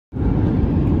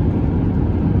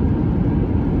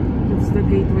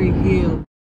Gateway Hill.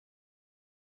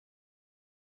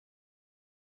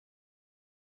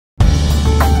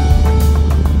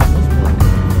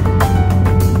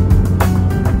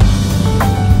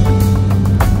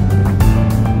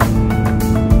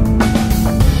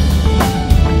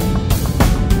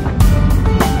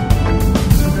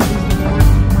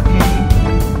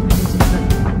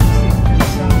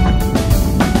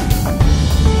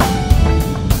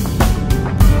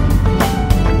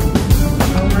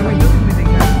 How are we doing with the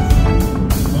gas?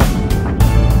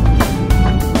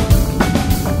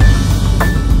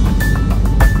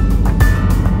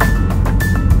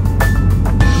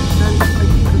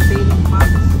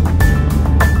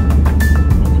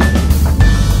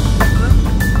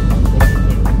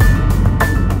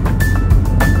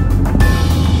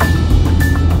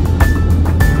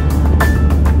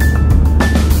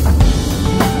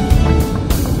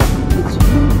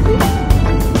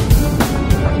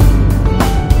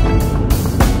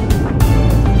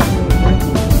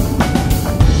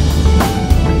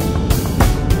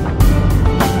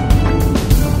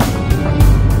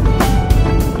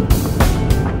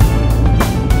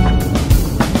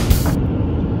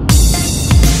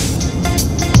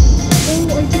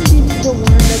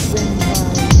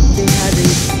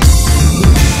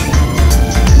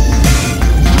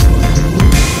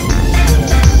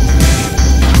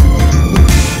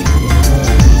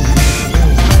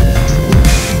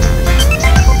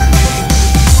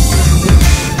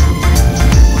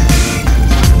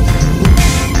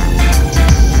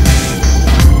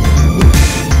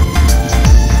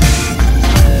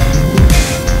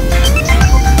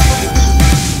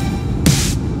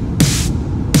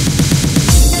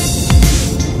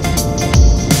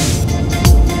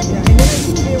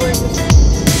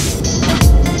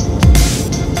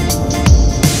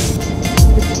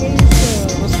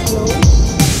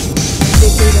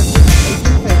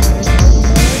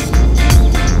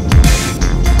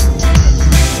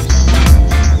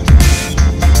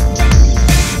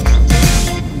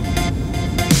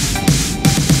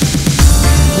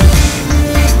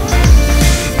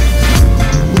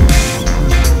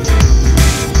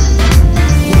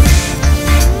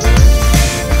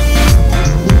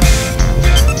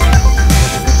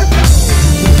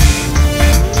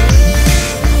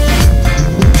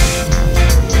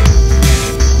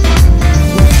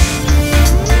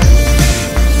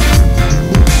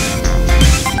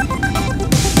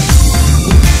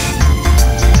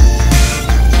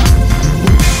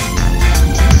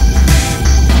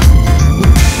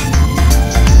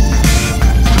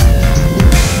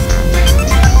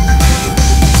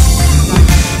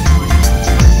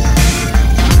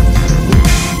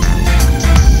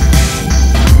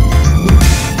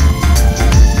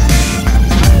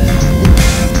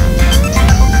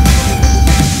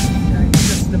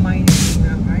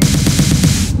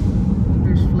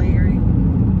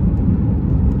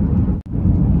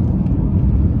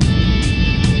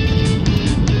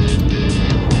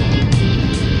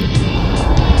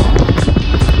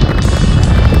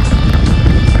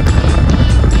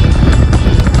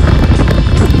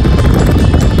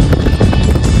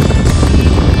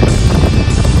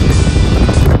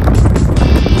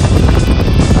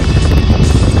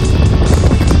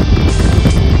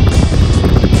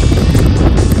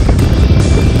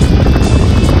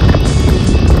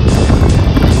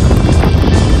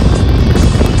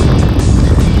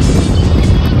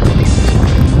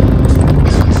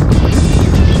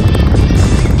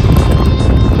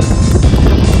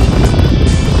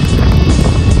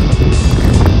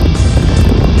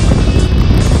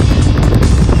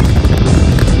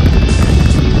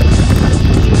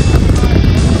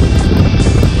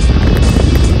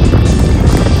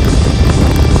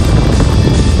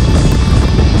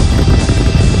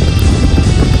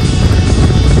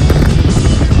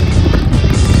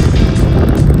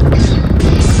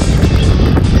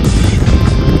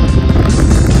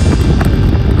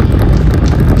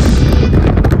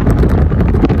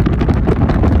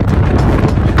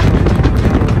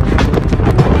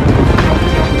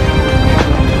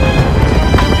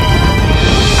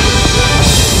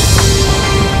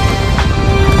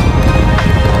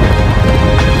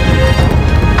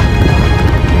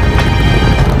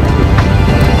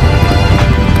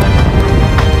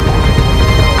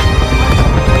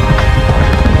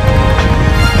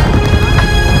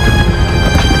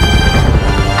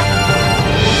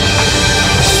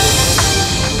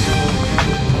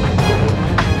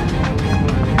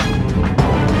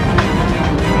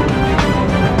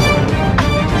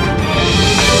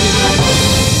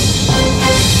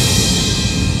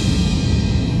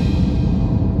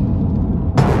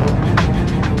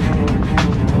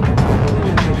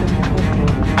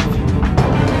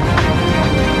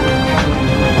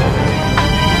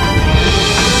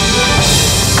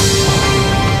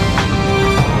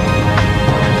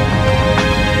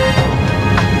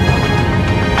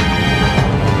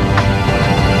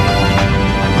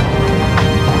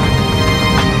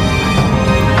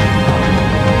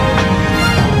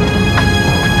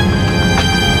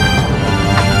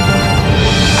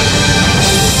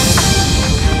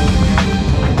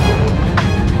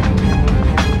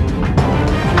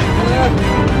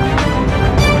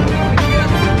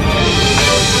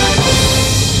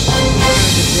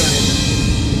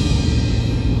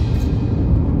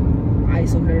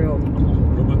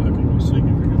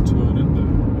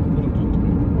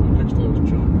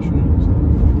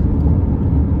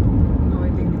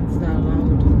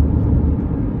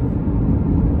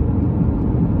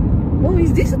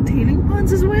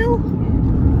 entrance as well?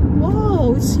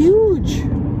 Wow, it's huge. I've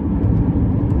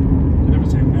never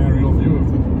seen an aerial view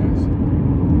of this place.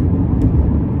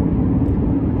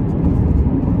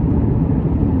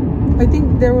 I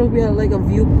think there will be like a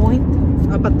viewpoint,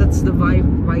 but that's the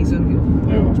bison view.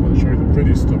 Yeah, that's where they show you the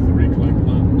pretty stuff, the reclaimed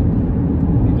land.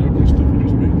 And the ugly stuff you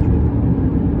just been through.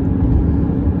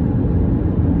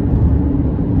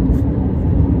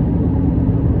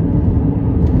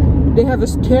 They have a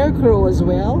scarecrow as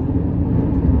well.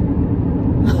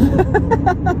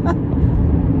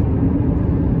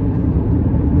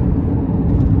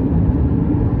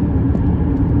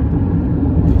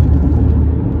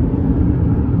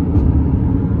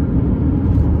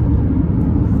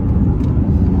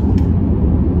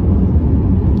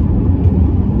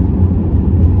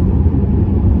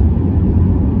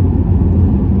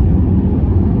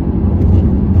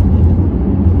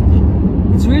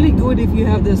 If you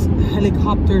have this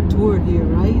helicopter tour here,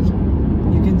 right?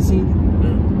 You can see.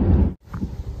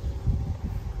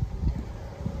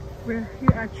 We're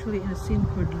here actually in a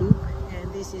Syncrude loop,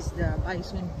 and this is the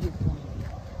bison viewpoint.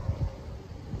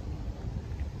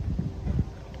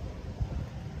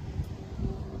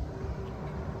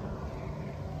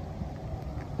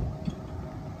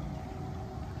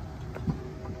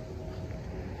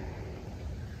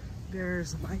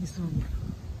 There's bison.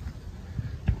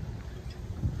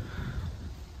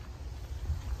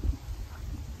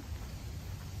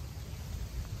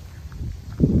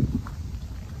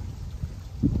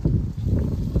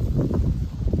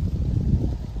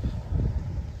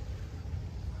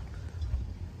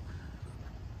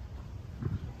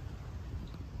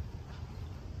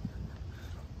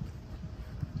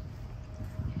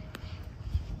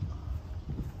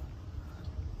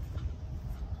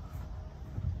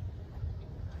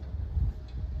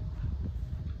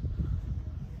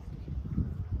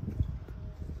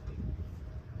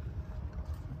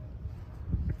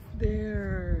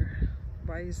 There,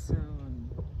 bison.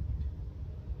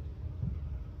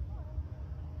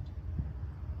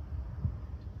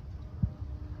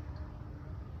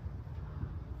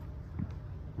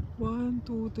 One,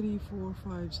 2, 3, 4,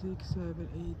 5, 6, 7,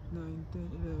 8, 9,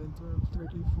 10, 11, 12,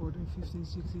 13, 14, 15,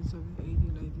 16, 17,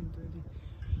 18, 19, 20.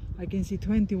 I can see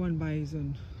 21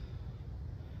 bison.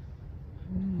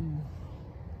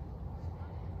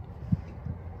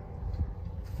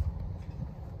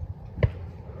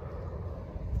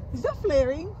 Is that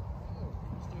flaring? Oh,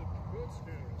 it's the bird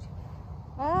scarers.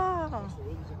 Ah. That's the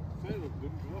ones that failed,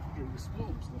 didn't go off during the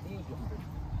storms, the birds left it.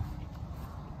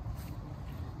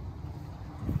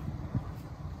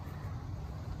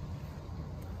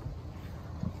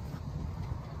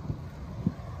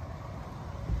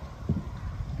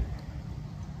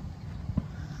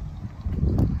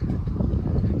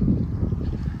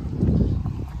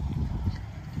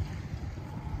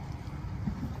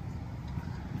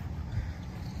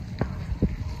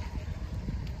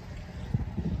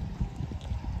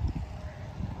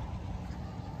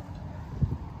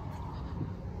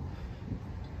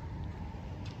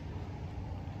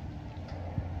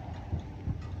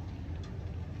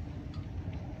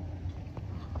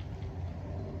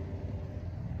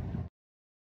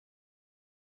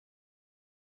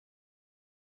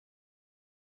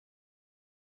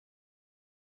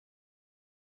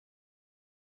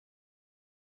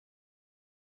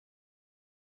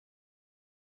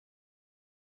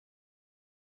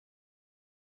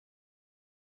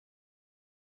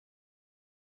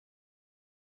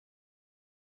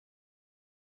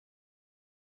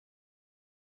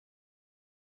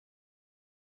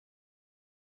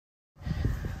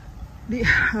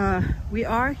 We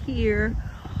are here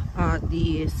at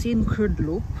the Syncrude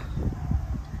loop,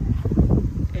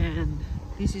 and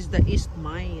this is the East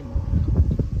Mine.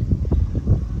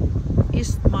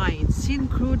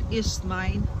 Syncrude East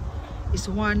Mine is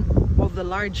one of the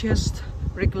largest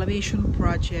reclamation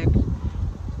project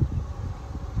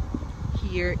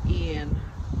here in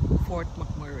Fort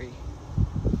McMurray.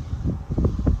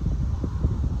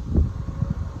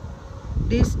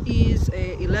 This is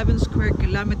a 11 square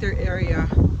kilometer area,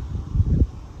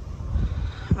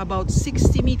 about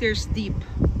 60 meters deep.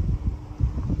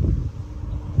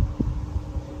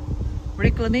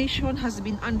 Reclamation has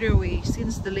been underway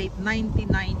since the late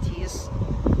 1990s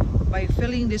by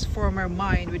filling this former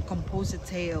mine with composite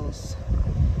tails.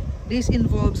 This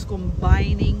involves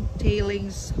combining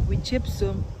tailings with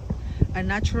gypsum, a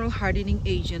natural hardening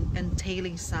agent, and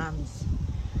tailing sands.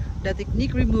 The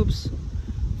technique removes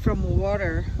from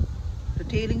water the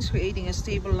tailings, creating a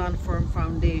stable landform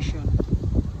foundation.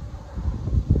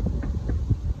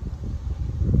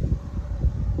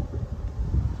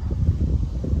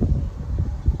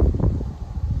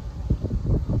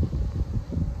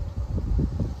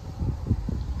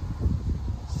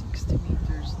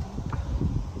 centimeters deep.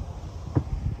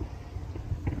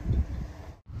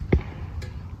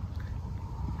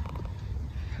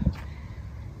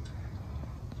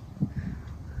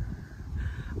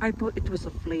 I thought it was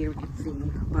a flaring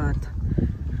thing, but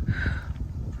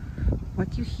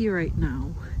what you hear right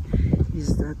now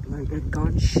is that like a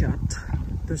gunshot.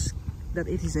 That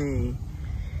it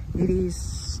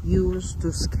is used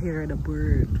to scare the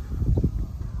bird.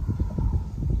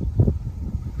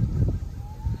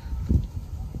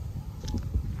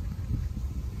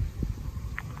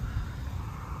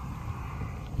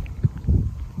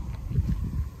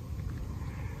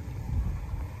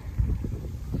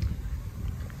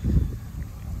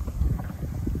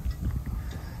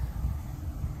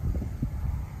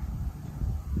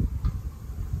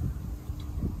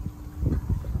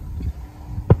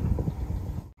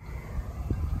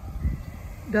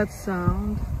 That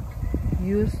sound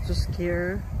used to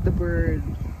scare the bird.